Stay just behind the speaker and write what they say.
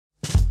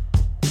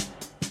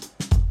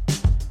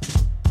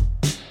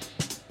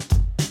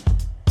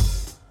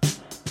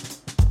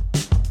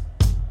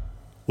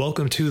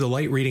Welcome to the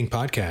Light Reading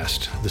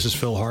Podcast. This is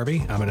Phil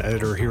Harvey. I'm an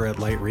editor here at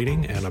Light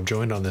Reading, and I'm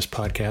joined on this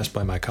podcast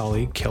by my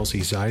colleague,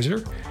 Kelsey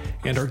Zeiser.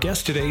 And our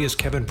guest today is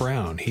Kevin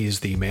Brown. He's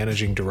the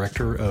managing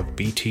director of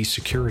BT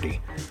Security.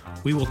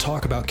 We will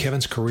talk about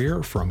Kevin's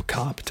career from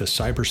cop to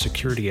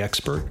cybersecurity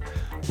expert.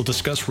 We'll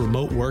discuss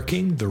remote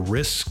working, the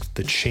risks,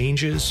 the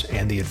changes,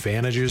 and the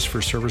advantages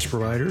for service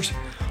providers.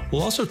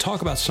 We'll also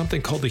talk about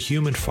something called the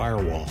human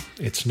firewall.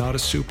 It's not a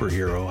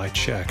superhero, I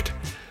checked.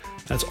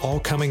 That's all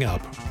coming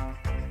up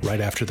right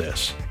after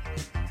this.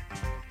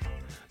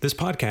 This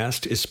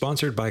podcast is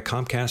sponsored by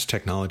Comcast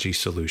Technology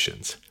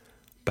Solutions.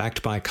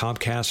 Backed by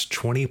Comcast's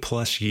 20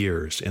 plus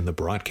years in the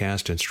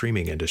broadcast and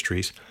streaming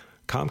industries,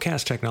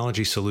 Comcast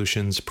Technology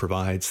Solutions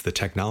provides the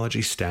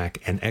technology stack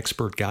and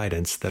expert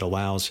guidance that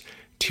allows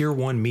Tier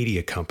 1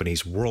 media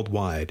companies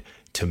worldwide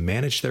to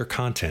manage their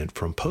content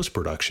from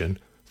post-production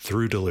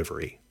through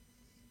delivery.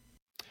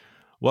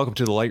 Welcome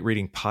to the Light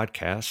Reading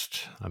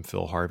Podcast. I'm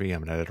Phil Harvey.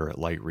 I'm an editor at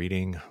Light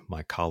Reading.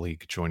 My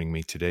colleague joining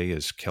me today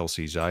is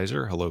Kelsey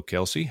Zeiser. Hello,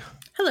 Kelsey.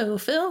 Hello,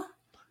 Phil.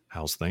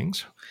 How's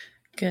things?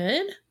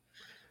 Good.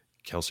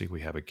 Kelsey,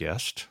 we have a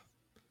guest.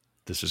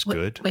 This is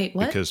good. Wait,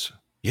 what? Because,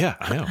 yeah,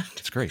 I know.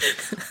 It's great.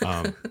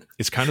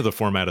 It's kind of the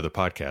format of the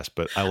podcast,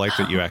 but I like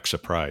that you act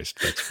surprised.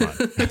 That's fun.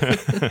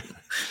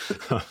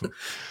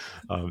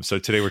 So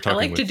today we're talking.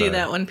 I like to do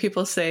that when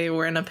people say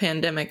we're in a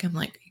pandemic. I'm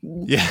like,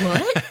 yeah.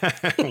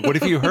 What? What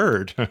have you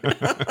heard?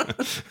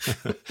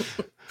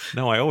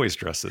 No, I always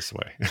dress this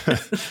way.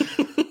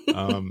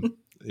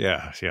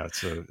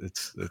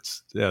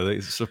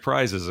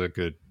 Surprise is a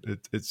good.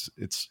 It's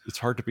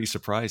hard to be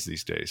surprised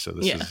these days. So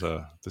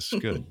this is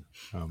good.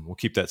 We'll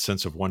keep that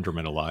sense of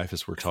wonderment alive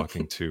as we're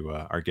talking to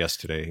our guest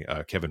today,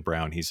 Kevin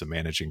Brown. He's the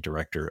managing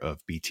director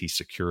of BT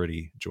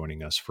Security,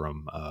 joining us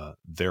from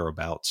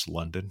thereabouts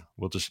London.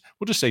 We'll just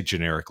say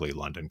generically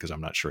London because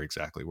I'm not sure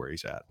exactly where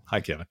he's at.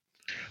 Hi, Kevin.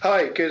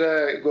 Hi.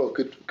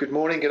 Good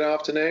morning. Good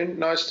afternoon.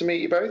 Nice to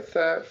meet you both,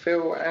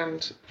 Phil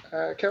and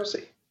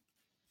Kelsey.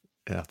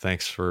 Yeah,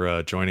 thanks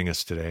for joining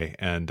us today.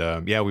 And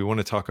we want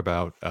to talk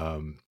about,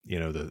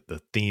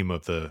 the theme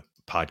of the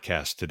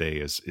podcast today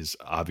is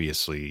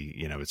obviously,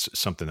 it's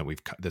something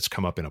that's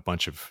come up in a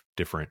bunch of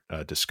different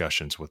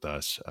discussions with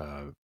us.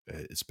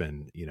 It's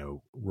been,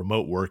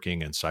 remote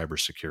working and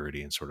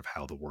cybersecurity and sort of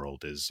how the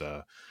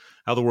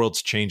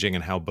world's changing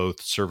and how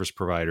both service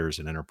providers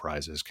and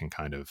enterprises can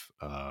kind of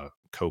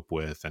cope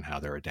with and how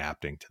they're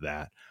adapting to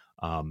that.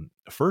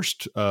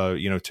 First, to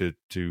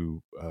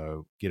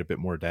get a bit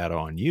more data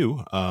on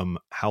you,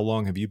 how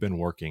long have you been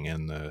working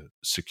in the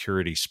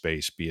security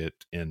space, be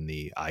it in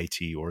the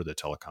IT or the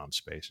telecom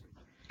space?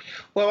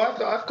 Well,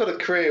 I've got a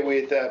career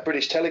with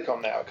British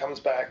Telecom now.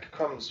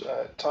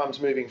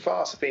 Time's moving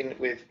fast. I've been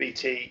with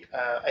BT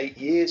 8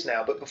 years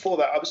now, but before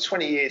that, I was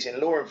 20 years in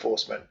law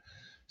enforcement.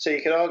 So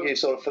you could argue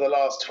sort of for the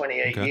last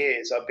 28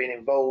 years, I've been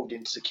involved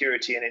in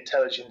security and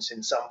intelligence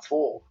in some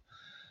form.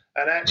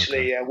 And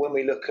actually, when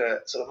we look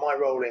at sort of my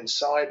role in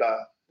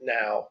cyber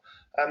now,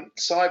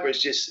 cyber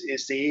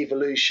is the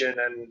evolution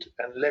and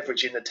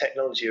leveraging the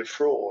technology of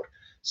fraud.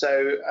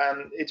 So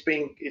it's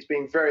been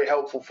very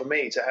helpful for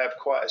me to have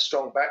quite a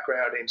strong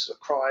background in sort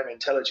of crime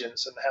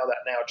intelligence and how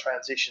that now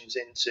transitions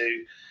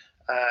into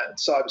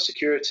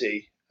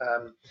cybersecurity.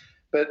 I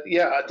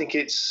think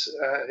it's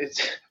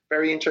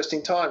very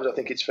interesting times. I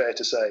think it's fair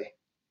to say.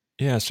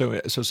 Yeah. So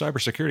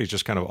cybersecurity is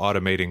just kind of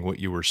automating what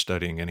you were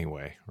studying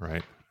anyway,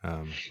 right?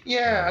 And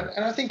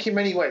I think in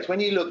many ways, when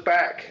you look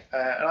back,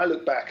 and I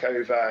look back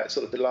over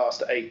sort of the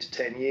last 8 to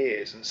 10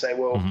 years and say,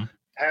 well,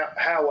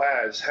 how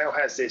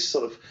has this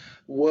sort of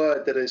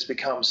word that has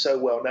become so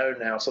well known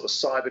now, sort of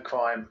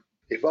cybercrime,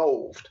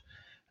 evolved?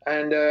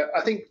 And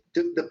I think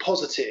the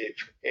positive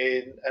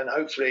and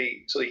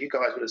hopefully sort of you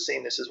guys would have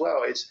seen this as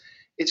well,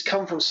 it's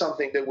come from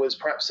something that was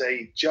perhaps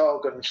a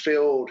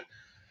jargon-filled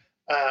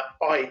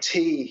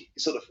IT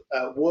sort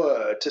of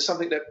word to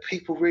something that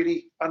people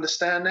really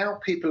understand now,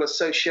 people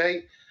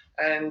associate.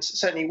 And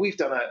certainly we've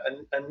done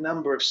a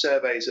number of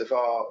surveys of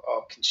our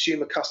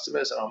consumer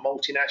customers and our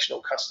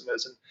multinational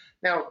customers. And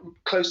now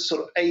close to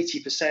sort of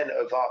 80%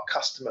 of our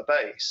customer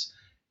base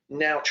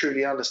now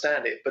truly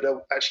understand it, but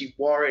are actually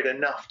worried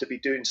enough to be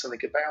doing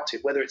something about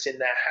it, whether it's in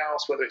their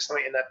house, whether it's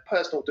something in their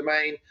personal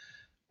domain,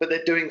 but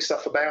they're doing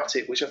stuff about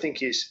it, which I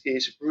think is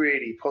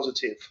really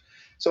positive.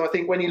 So I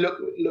think when you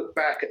look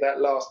back at that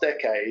last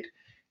decade,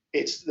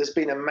 there's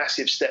been a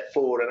massive step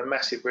forward and a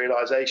massive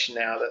realization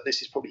now that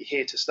this is probably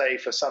here to stay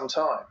for some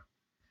time.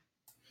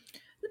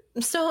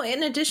 So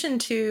in addition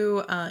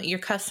to your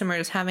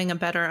customers having a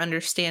better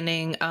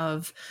understanding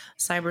of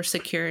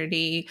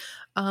cybersecurity,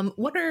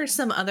 what are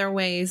some other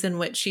ways in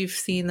which you've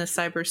seen the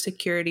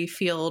cybersecurity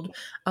field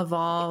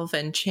evolve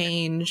and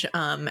change?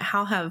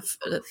 How have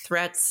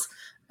threats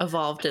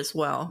evolved as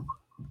well?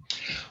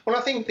 Well,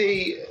 I think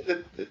the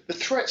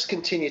threats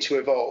continue to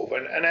evolve,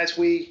 and as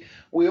we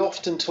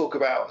often talk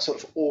about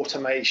sort of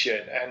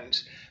automation, and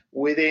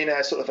within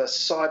a sort of a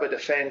cyber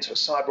defense or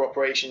cyber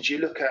operations, you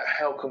look at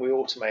how can we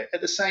automate.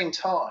 At the same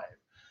time,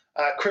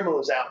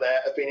 criminals out there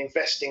have been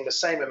investing the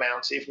same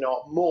amount, if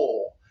not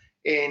more,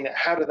 in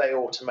how do they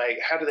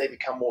automate, how do they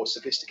become more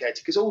sophisticated?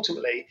 Because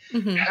ultimately, how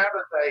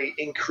do they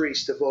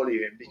increase the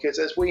volume? Because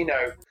as we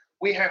know,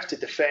 we have to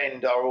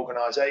defend our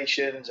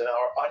organizations and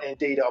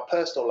indeed our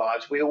personal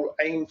lives. We all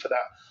aim for that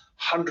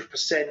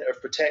 100%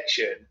 of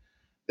protection.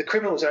 The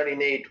criminals only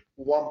need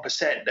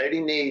 1%. They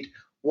only need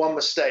one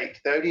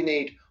mistake. They only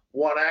need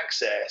one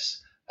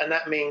access. And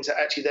that means that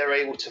actually they're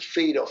able to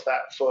feed off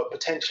that for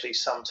potentially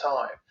some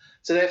time.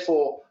 So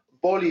therefore,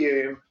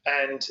 volume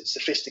and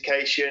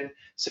sophistication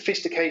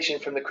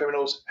from the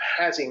criminals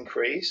has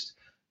increased,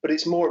 but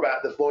it's more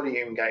about the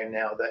volume game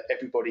now that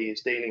everybody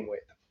is dealing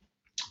with.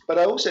 But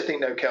I also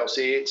think, though,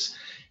 Kelsey, it's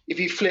if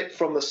you flip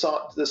from the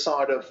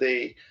side of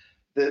the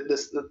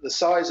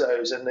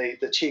CISOs and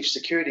the chief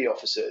security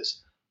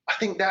officers, I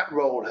think that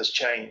role has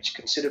changed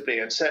considerably.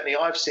 And certainly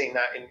I've seen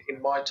that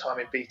in my time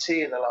in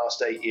BT in the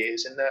last 8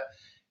 years, in that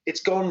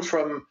it's gone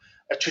from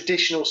a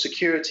traditional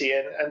security,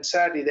 and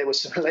sadly there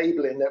was some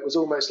labeling that was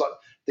almost like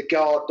the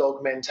guard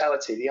dog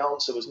mentality. The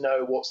answer was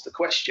no, what's the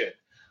question?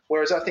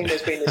 Whereas I think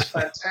there's been this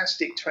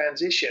fantastic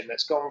transition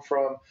that's gone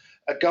from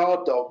a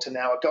guard dog to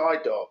now a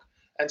guide dog.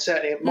 And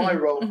certainly my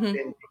role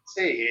in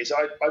BT is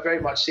I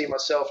very much see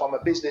myself, I'm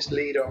a business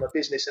leader, I'm a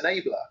business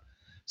enabler.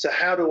 So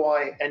how do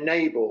I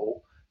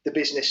enable the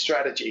business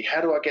strategy? How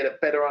do I get a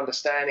better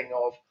understanding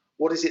of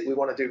what is it we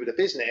want to do with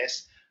the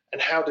business,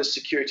 and how does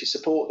security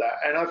support that?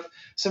 And I've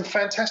some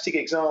fantastic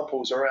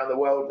examples around the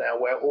world now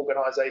where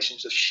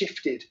organizations have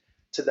shifted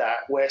to that,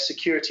 where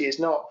security is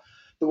not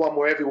the one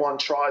where everyone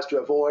tries to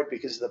avoid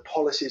because the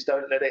policies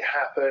don't let it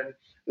happen.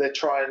 They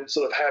try and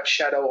sort of have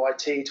shadow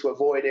IT to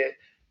avoid it,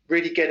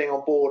 really getting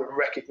on board and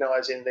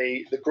recognizing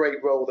the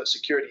great role that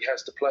security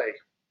has to play.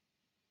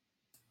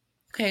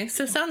 Okay,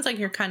 so it sounds like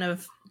you're kind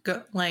of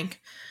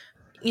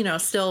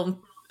still,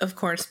 of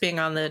course, being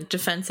on the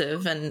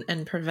defensive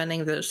and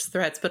preventing those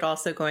threats, but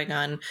also going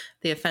on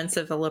the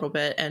offensive a little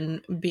bit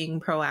and being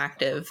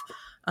proactive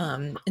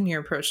in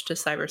your approach to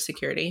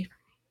cybersecurity.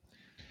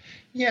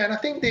 Yeah, and I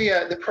think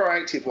the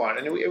proactive one,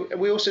 and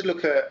we also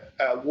look at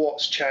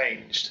what's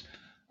changed.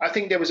 I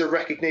think there was a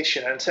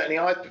recognition, and certainly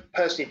I've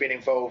personally been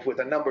involved with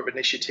a number of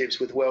initiatives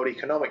with World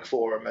Economic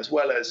Forum, as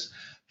well as,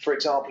 for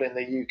example, in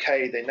the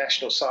UK, the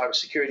National Cyber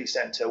Security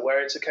Centre,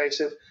 where it's a case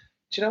of,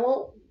 do you know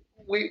what?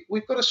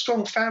 We've got a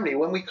strong family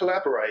when we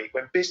collaborate,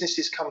 when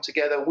businesses come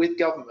together with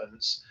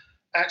governments.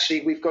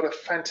 Actually, we've got a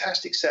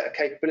fantastic set of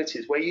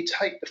capabilities where you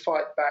take the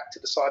fight back to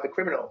the cyber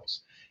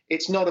criminals.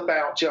 It's not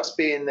about just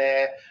being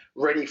there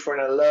ready for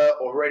an alert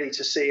or ready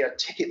to see a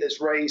ticket that's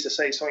raised to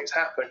say something's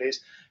happened. Is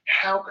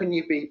how can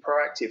you be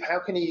proactive? How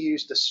can you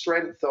use the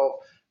strength of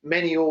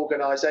many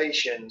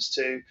organizations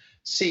to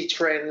see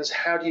trends?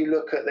 How do you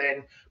look at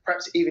then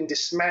perhaps even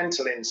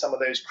dismantling some of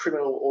those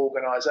criminal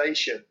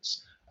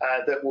organizations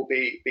that will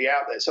be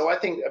out there? So I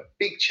think a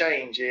big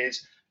change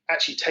is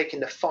actually taking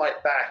the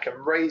fight back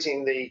and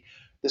raising the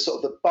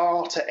sort of the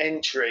bar to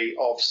entry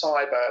of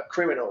cyber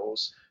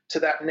criminals to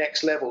that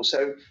next level.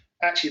 So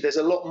actually there's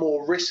a lot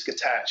more risk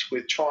attached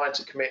with trying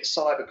to commit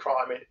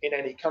cybercrime in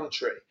any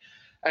country.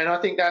 And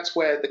I think that's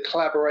where the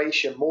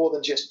collaboration, more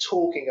than just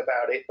talking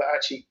about it, but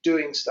actually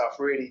doing stuff,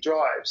 really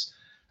drives.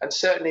 And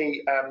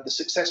certainly the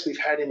success we've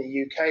had in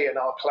the UK and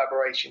our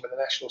collaboration with the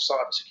National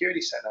Cyber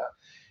Security Centre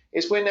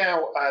is we're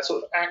now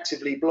sort of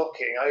actively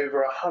blocking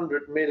over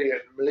 100 million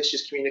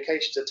malicious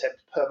communications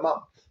attempts per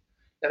month.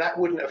 Now, that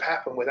wouldn't have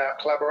happened without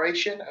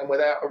collaboration and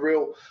without a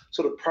real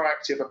sort of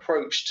proactive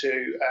approach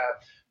to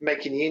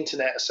making the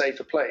internet a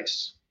safer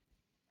place.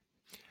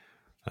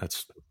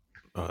 That's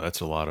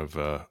a lot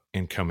of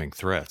incoming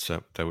threats.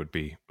 That would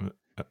be,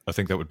 I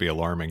think that would be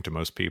alarming to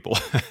most people.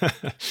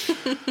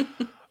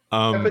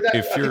 But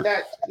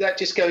that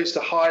just goes to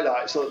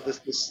highlight sort of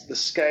the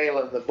scale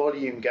and the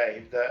volume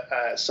game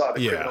that cyber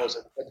criminals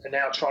are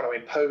now trying to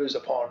impose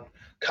upon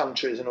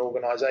countries and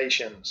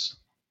organizations.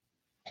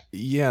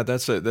 Yeah,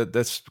 that's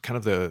kind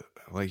of the,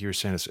 like you were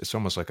saying, it's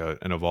almost like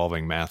an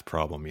evolving math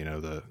problem. You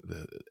know,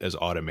 as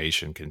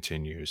automation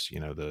continues, you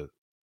know,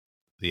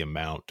 the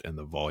amount and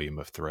the volume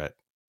of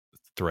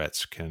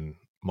threats can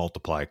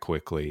multiply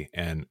quickly.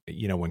 And,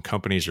 you know, when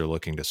companies are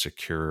looking to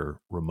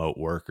secure remote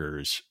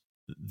workers,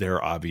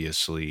 they're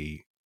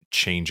obviously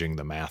changing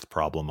the math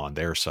problem on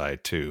their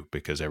side too,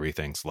 because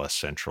everything's less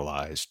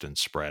centralized and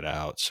spread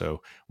out.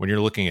 So when you're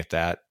looking at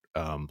that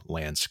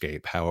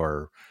landscape, how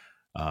are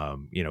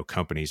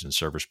companies and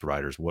service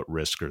providers, what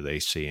risk are they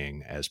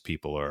seeing as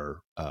people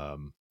are,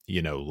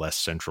 less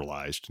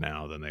centralized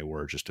now than they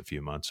were just a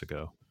few months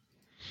ago?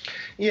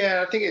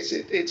 Yeah, I think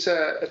it's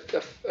a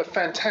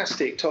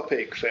fantastic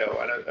topic, Phil,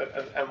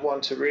 and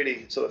one to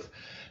really sort of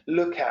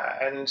look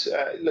at. And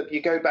look,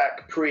 you go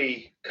back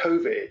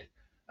pre-COVID,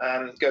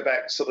 go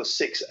back sort of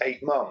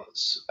 6-8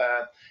 months.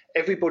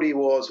 Everybody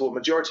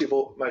majority of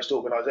most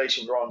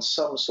organizations were on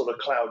some sort of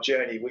cloud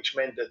journey, which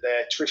meant that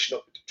their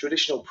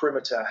traditional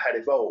perimeter had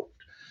evolved.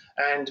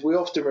 And we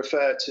often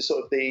refer to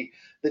sort of the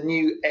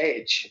new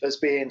edge as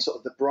being sort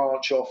of the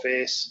branch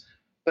office.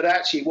 But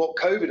actually what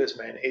COVID has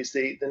meant is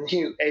the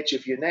new edge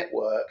of your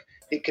network.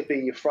 It could be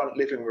your front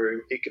living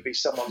room. It could be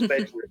someone's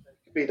bedroom. It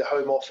could could be the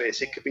home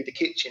office, it could be the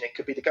kitchen, it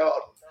could be the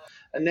garden.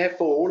 And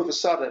therefore, all of a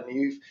sudden,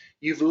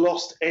 you've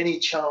lost any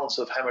chance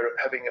of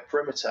having a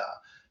perimeter,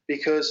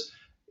 because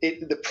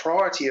the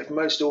priority of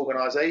most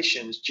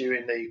organizations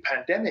during the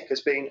pandemic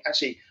has been,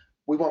 actually,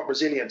 we want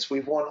resilience.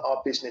 We want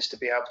our business to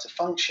be able to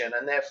function.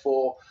 And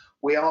therefore,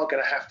 we are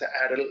going to have to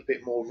add a little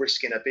bit more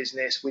risk in a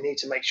business. We need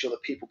to make sure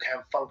that people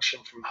can function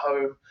from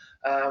home,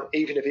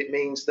 even if it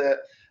means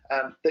that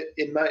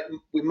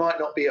we might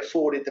not be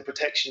afforded the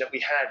protection that we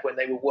had when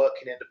they were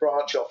working in the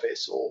branch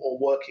office or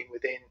working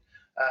within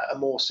a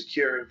more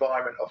secure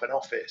environment of an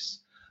office.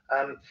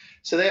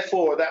 So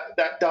therefore,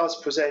 that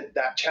does present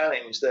that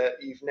challenge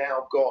that you've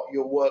now got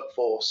your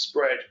workforce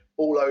spread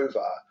all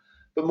over,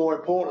 but more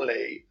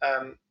importantly,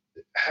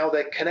 how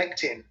they're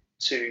connecting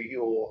to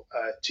your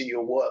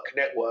work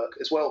network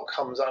as well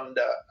comes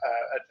under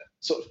a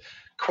sort of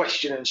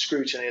question and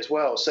scrutiny as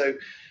well. So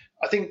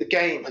I think the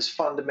game has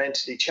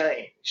fundamentally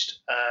changed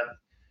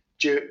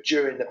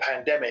during the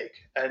pandemic,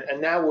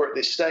 and now we're at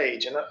this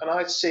stage, and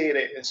I see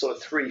it in sort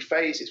of three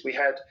phases. We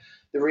had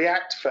the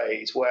react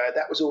phase, where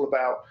that was all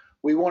about,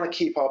 we want to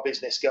keep our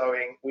business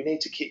going, we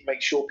need to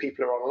make sure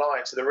people are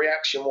online. So the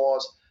reaction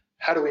was,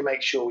 how do we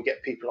make sure we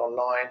get people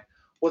online?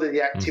 What are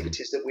the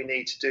activities that we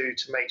need to do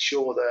to make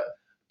sure that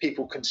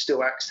people can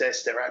still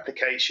access their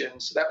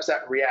applications? So that was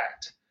that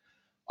react.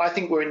 I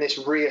think we're in this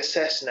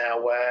reassess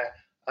now, where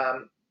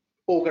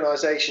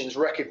organizations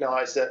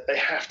recognize that they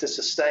have to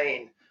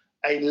sustain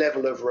a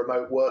level of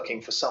remote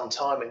working for some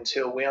time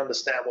until we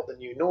understand what the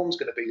new norm is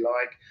going to be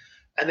like,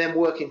 and then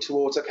working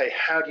towards, okay,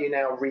 how do you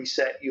now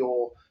reset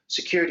your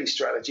security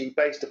strategy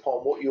based upon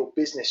what your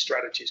business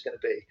strategy is going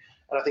to be?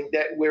 And I think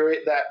that we're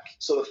at that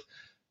sort of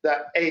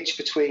that edge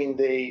between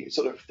the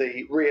sort of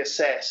the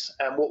reassess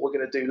and what we're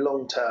going to do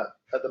long term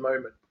at the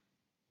moment.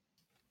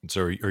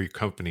 So are your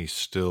companies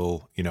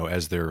still,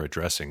 as they're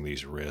addressing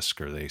these risks,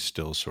 are they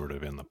still sort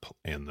of in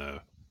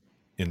the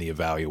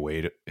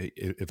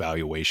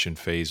evaluation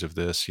phase of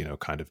this,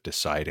 kind of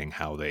deciding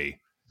how they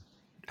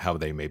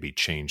maybe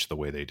change the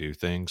way they do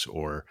things,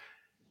 or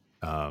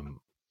are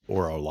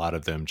a lot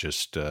of them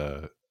just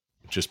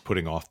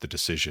putting off the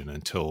decision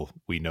until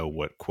we know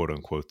what quote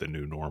unquote the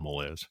new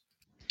normal is?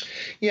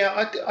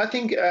 Yeah, I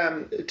think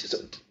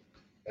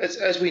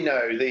as we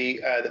know, the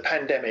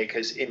pandemic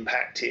has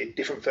impacted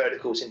different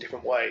verticals in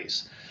different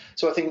ways.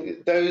 So I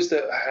think those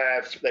that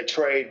they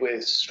trade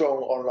with strong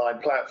online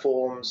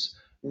platforms,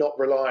 not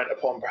reliant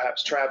upon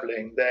perhaps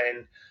traveling,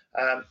 then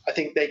I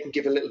think they can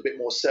give a little bit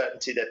more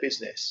certainty to their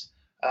business.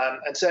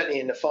 And certainly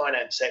in the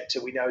finance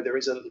sector, we know there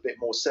is a little bit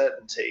more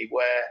certainty,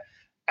 where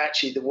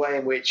actually the way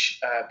in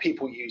which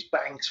people use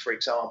banks, for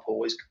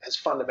example, has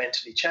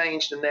fundamentally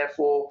changed, and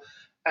therefore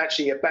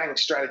actually a bank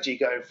strategy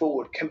going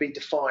forward can be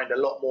defined a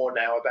lot more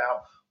now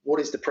about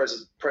what is the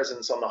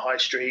presence on the high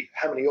street,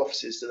 how many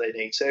offices do they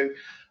need. So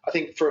I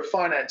think for a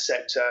finance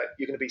sector,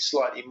 you're going to be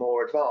slightly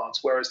more advanced,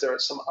 whereas there are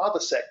some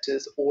other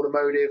sectors,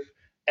 automotive,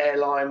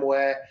 airline,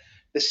 where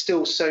there's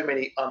still so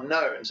many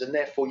unknowns, and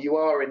therefore you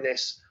are in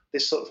this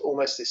sort of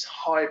almost this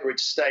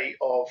hybrid state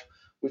of,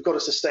 we've got to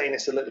sustain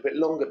this a little bit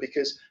longer,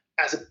 because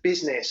as a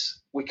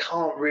business, we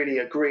can't really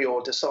agree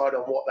or decide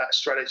on what that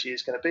strategy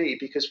is going to be,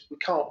 because we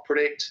can't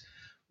predict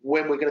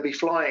when we're going to be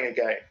flying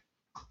again.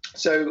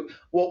 So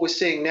what we're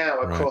seeing now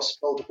across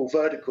multiple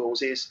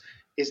verticals is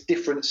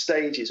different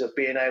stages of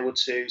being able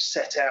to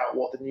set out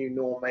what the new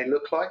norm may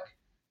look like.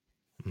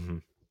 Mm-hmm.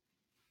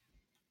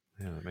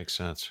 Yeah, that makes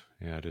sense.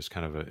 Yeah, it is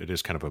kind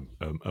of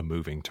a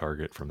moving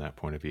target from that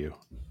point of view.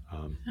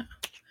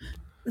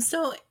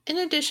 So in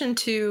addition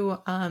to,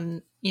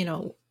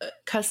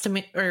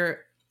 customer or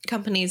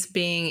companies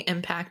being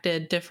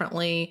impacted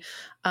differently,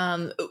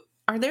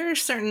 are there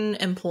certain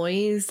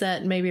employees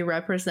that maybe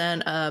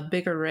represent a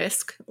bigger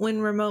risk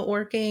when remote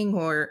working,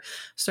 or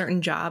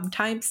certain job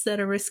types that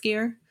are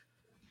riskier?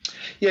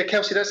 Yeah,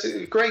 Kelsey, that's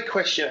a great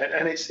question.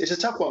 And it's a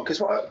tough one, because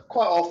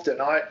quite often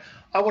I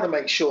want to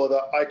make sure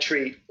that I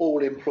treat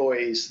all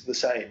employees the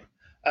same.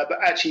 But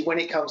actually, when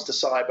it comes to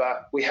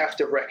cyber, we have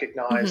to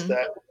recognize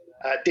that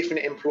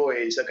different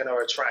employees are going to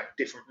attract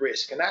different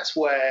risk. And that's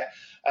where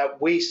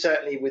we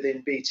certainly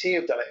within BT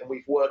have done it, and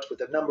we've worked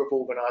with a number of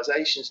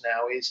organizations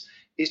now,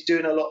 is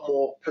doing a lot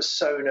more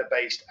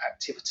persona-based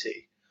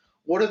activity.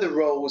 What are the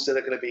roles that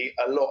are going to be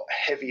a lot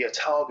heavier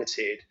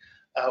targeted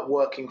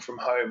working from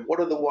home? What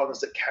are the ones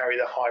that carry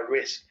the high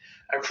risk?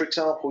 And for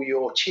example,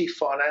 your chief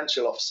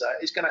financial officer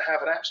is going to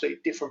have an absolutely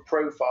different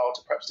profile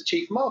to perhaps the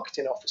chief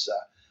marketing officer.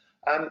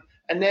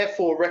 And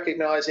therefore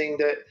recognizing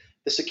that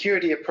the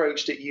security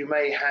approach that you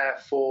may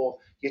have for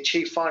your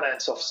chief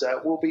finance officer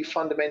will be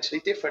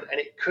fundamentally different. And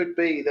it could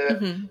be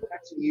that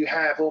you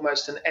have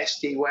almost an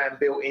SD-WAN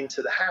built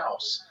into the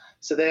house.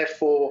 So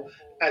therefore,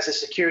 as a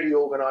security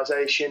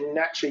organization,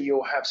 naturally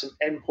you'll have some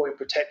endpoint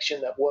protection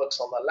that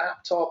works on the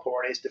laptop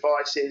or on his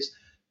devices.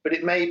 But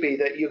it may be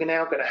that you're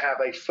now going to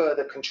have a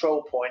further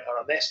control point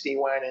on an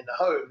SD-WAN in the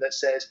home that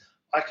says,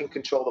 I can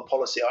control the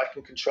policy, I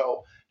can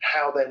control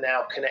how they're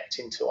now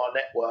connecting to our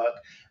network.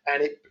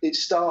 And it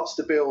starts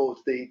to build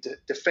the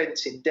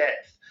defense in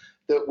depth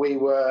that we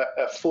were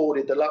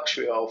afforded the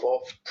luxury of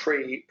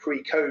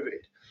pre-COVID.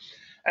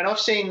 And I've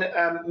seen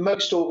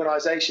most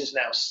organizations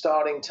now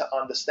starting to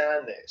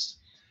understand this.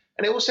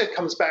 And it also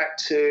comes back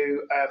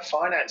to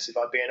finance, if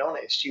I'm being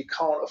honest. You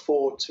can't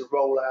afford to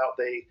roll out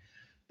the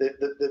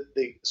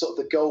sort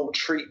of the gold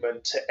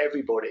treatment to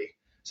everybody.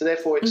 So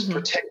therefore, it's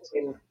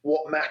protecting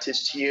what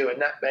matters to you,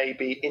 and that may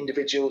be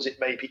individuals, it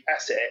may be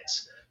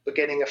assets, but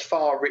getting a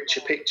far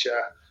richer picture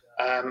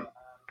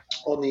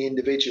on the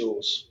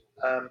individuals.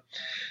 But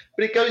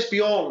it goes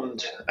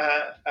beyond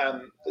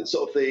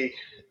sort of the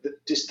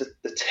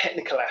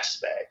technical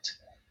aspect.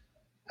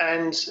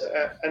 And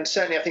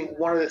certainly, I think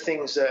one of the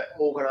things that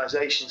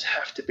organisations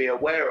have to be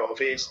aware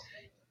of is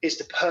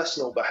the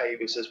personal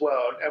behaviours as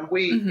well. And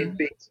we in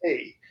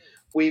BT,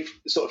 we've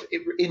sort of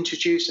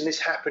introduced, and this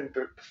happened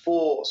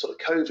before sort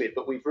of COVID,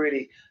 but we've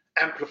really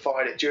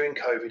amplified it during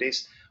COVID,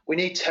 is we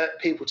need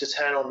people to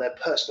turn on their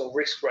personal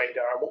risk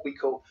radar and what we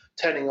call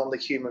turning on the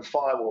human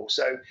firewall.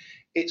 So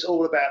it's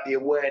all about the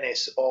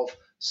awareness of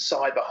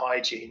cyber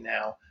hygiene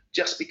now.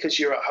 Just because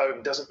you're at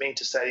home doesn't mean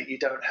to say that you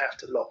don't have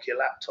to lock your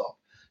laptop.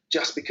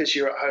 Just because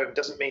you're at home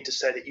doesn't mean to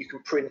say that you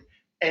can print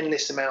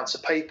endless amounts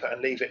of paper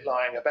and leave it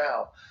lying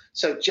about.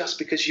 So just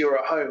because you're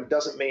at home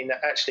doesn't mean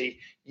that actually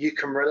you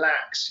can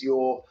relax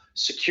your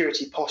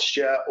security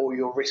posture or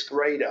your risk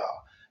radar.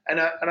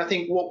 And I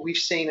think what we've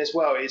seen as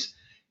well is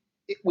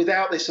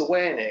without this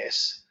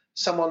awareness,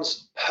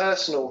 someone's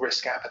personal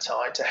risk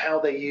appetite to how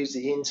they use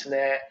the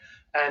internet,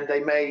 and they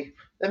may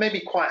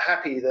be quite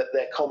happy that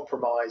they're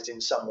compromised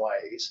in some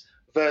ways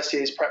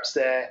versus perhaps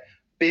their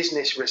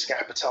business risk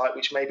appetite,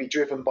 which may be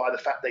driven by the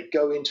fact they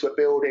go into a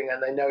building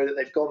and they know that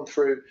they've gone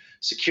through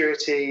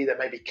security, there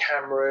may be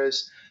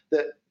cameras,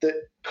 that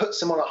puts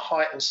them on a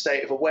heightened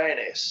state of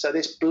awareness. So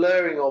this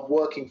blurring of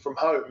working from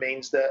home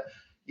means that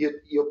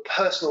your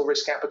personal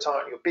risk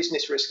appetite and your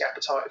business risk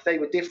appetite, if they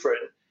were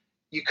different,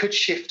 you could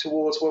shift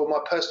towards, well, my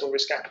personal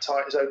risk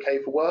appetite is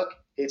okay for work.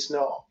 It's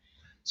not.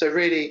 So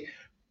really,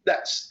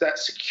 that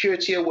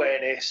security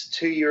awareness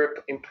to your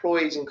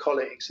employees and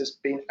colleagues has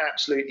been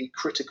absolutely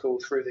critical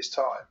through this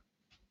time.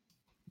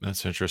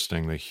 That's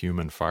interesting. The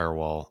human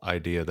firewall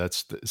idea.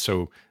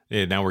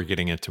 Now we're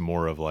getting into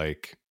more of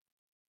like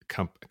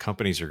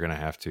companies are going to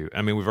have to.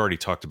 I mean, we've already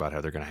talked about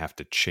how they're going to have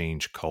to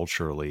change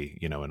we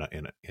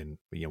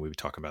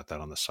talk about that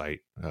on the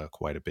site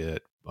quite a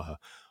bit.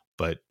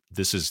 But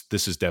this is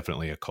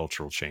definitely a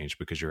cultural change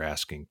because you're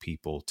asking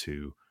people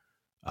to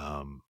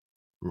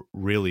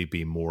really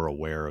be more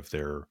aware of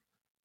their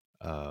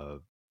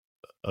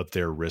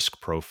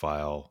risk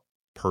profile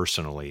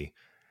personally,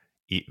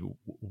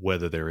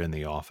 whether they're in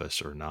the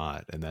office or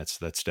not. And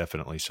that's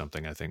definitely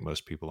something I think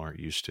most people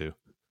aren't used to.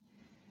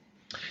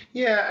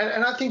 Yeah,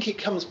 and I think it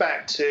comes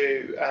back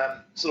to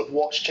sort of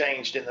what's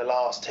changed in the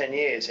last 10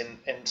 years in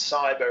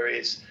cyber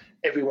is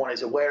everyone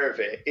is aware of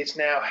it. It's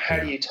now how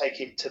do you take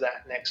it to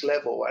that next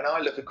level? And I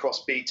look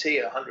across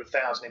BT,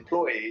 100,000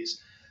 employees.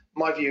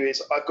 My view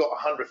is I've got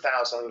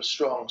 100,000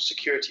 strong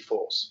security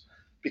force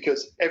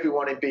because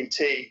everyone in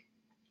BT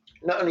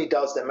not only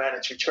does their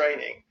mandatory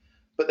training,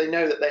 but they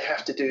know that they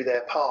have to do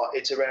their part.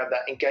 It's around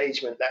that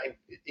engagement, that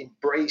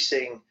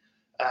embracing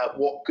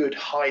what good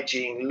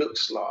hygiene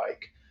looks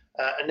like,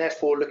 and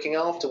therefore looking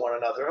after one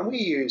another. And we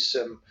use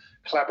some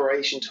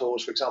collaboration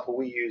tools. For example,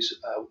 we use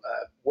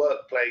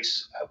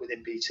Workplace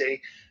within BT. And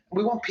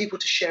we want people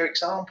to share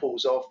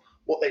examples of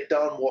what they've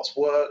done, what's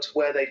worked,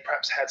 where they've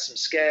perhaps had some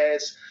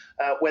scares,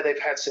 where they've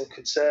had some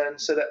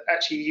concerns, so that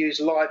actually use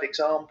live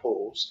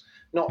examples,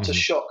 not to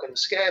shock and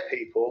scare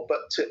people, but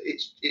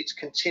it's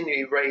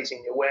continually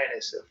raising the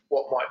awareness of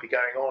what might be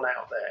going on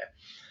out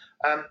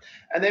there.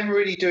 And then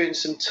really doing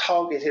some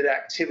targeted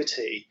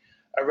activity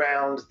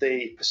around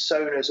the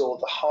personas or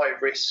the high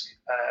risk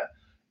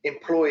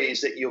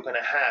employees that you're going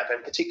to have,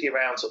 and particularly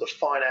around sort of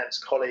finance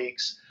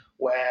colleagues,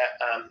 where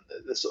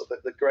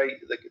the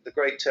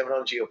great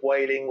terminology of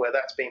whaling, where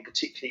that's been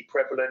particularly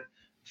prevalent.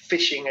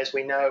 Phishing, as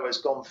we know, has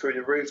gone through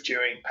the roof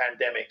during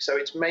pandemic. So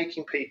it's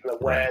making people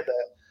aware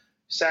that,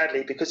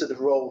 sadly, because of the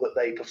role that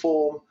they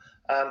perform,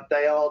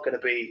 they are going to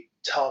be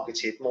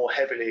targeted more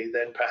heavily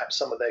than perhaps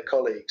some of their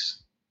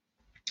colleagues.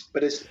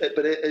 But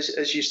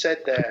as you said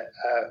there,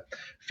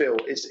 Phil,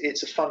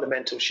 it's a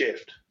fundamental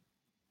shift.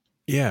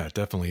 Yeah, it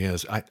definitely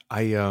is.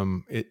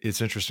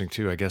 It's interesting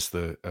too. I guess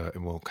and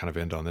we'll kind of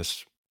end on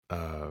this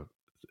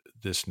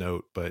this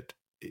note, but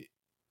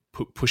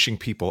pushing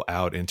people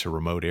out into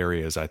remote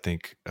areas. I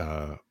think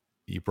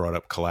you brought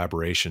up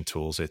collaboration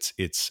tools.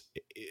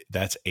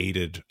 That's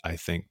aided, I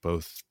think,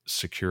 both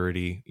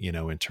security,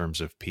 in terms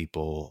of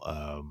people,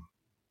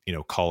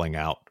 calling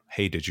out,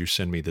 hey, did you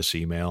send me this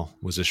email?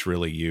 Was this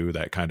really you?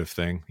 That kind of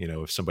thing.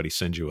 If somebody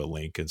sends you a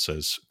link and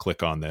says,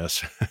 click on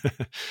this,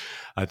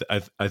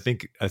 I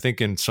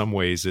think in some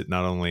ways it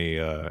not only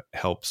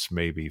helps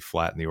maybe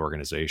flatten the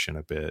organization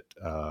a bit,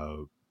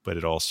 but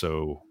it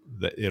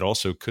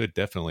also could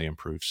definitely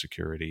improve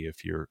security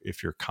if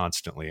you're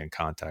constantly in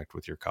contact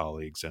with your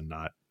colleagues and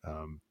not,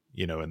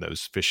 and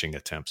those phishing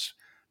attempts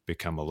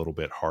become a little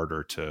bit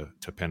harder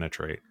to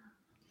penetrate.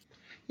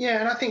 Yeah,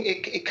 and I think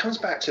it comes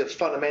back to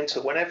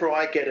fundamental. Whenever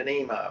I get an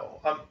email,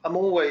 I'm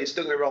always,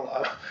 don't get me wrong,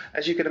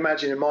 as you can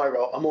imagine in my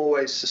role, I'm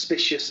always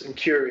suspicious and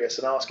curious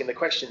and asking the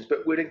questions,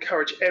 but we'd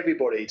encourage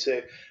everybody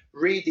to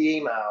read the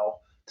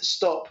email, to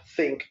stop,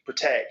 think,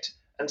 protect,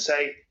 and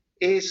say,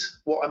 is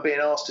what I'm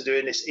being asked to do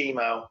in this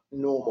email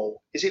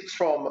normal? Is it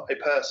from a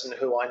person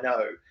who I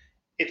know?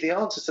 If the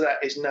answer to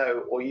that is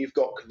no, or you've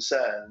got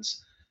concerns,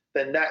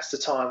 then that's the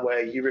time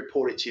where you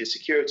report it to your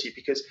security,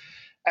 because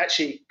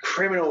actually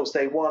criminals,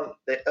 they want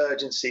the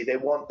urgency, they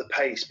want the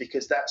pace,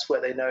 because that's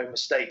where they know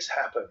mistakes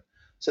happen.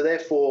 So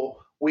therefore,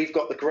 we've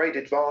got the great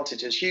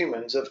advantage as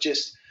humans of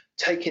just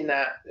taking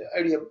that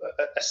only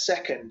a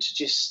second to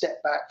just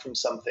step back from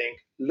something,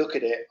 look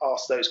at it,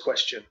 ask those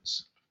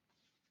questions.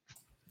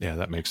 Yeah,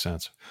 that makes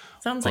sense.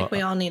 Sounds like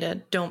we all need a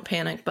don't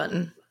panic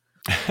button.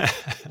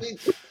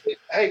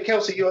 Hey,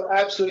 Kelsey, you're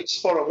absolutely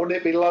spot on. Wouldn't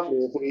it be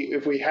lovely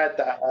if we had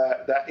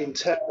that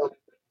internal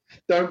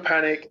don't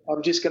panic,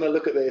 I'm just going to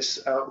look at this,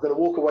 I'm going to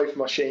walk away from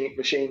my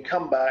machine,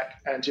 come back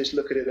and just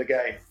look at it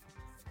again.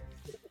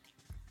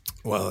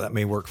 Well, that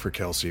may work for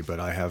Kelsey,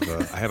 but I have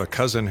a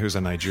cousin who's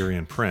a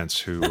Nigerian prince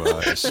who,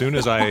 as soon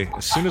as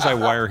I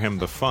wire him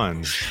the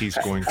funds, he's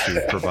going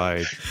to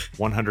provide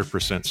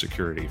 100%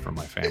 security for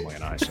my family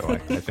and I. So I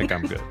think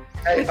I'm good.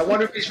 Hey, I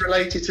wonder if he's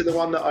related to the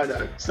one that I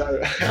know.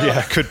 So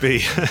yeah, could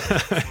be.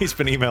 He's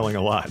been emailing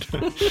a lot.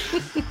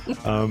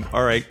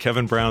 All right,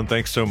 Kevin Brown,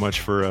 thanks so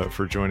much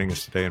for joining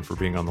us today and for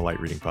being on the Light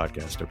Reading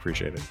Podcast. I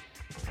appreciate it.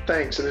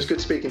 Thanks, and it's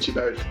good speaking to you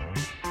both.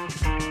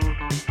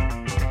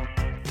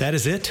 That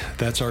is it.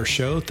 That's our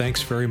show.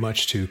 Thanks very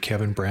much to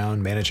Kevin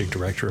Brown, Managing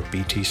Director of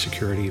BT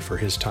Security, for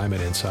his time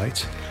and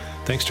insights.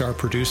 Thanks to our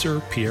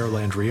producer, Pierre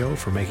Landrio,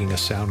 for making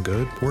us sound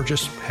good, or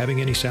just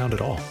having any sound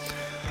at all.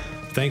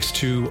 Thanks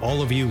to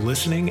all of you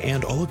listening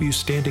and all of you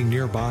standing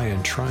nearby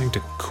and trying to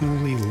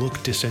coolly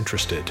look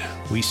disinterested.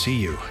 We see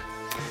you.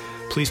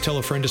 Please tell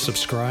a friend to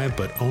subscribe,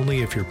 but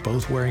only if you're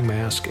both wearing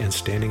masks and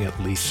standing at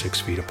least 6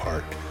 feet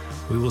apart.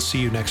 We will see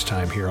you next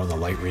time here on the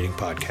Light Reading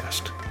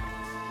Podcast.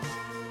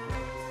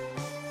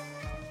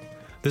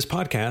 This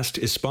podcast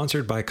is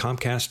sponsored by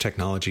Comcast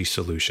Technology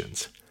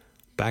Solutions.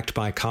 Backed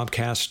by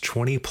Comcast's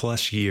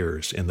 20-plus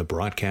years in the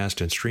broadcast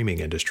and streaming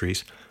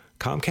industries,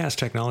 Comcast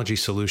Technology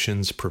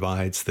Solutions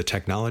provides the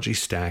technology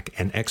stack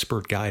and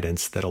expert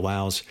guidance that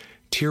allows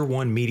Tier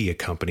 1 media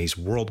companies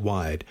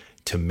worldwide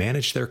to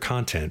manage their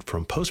content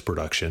from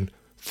post-production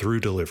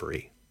through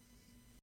delivery.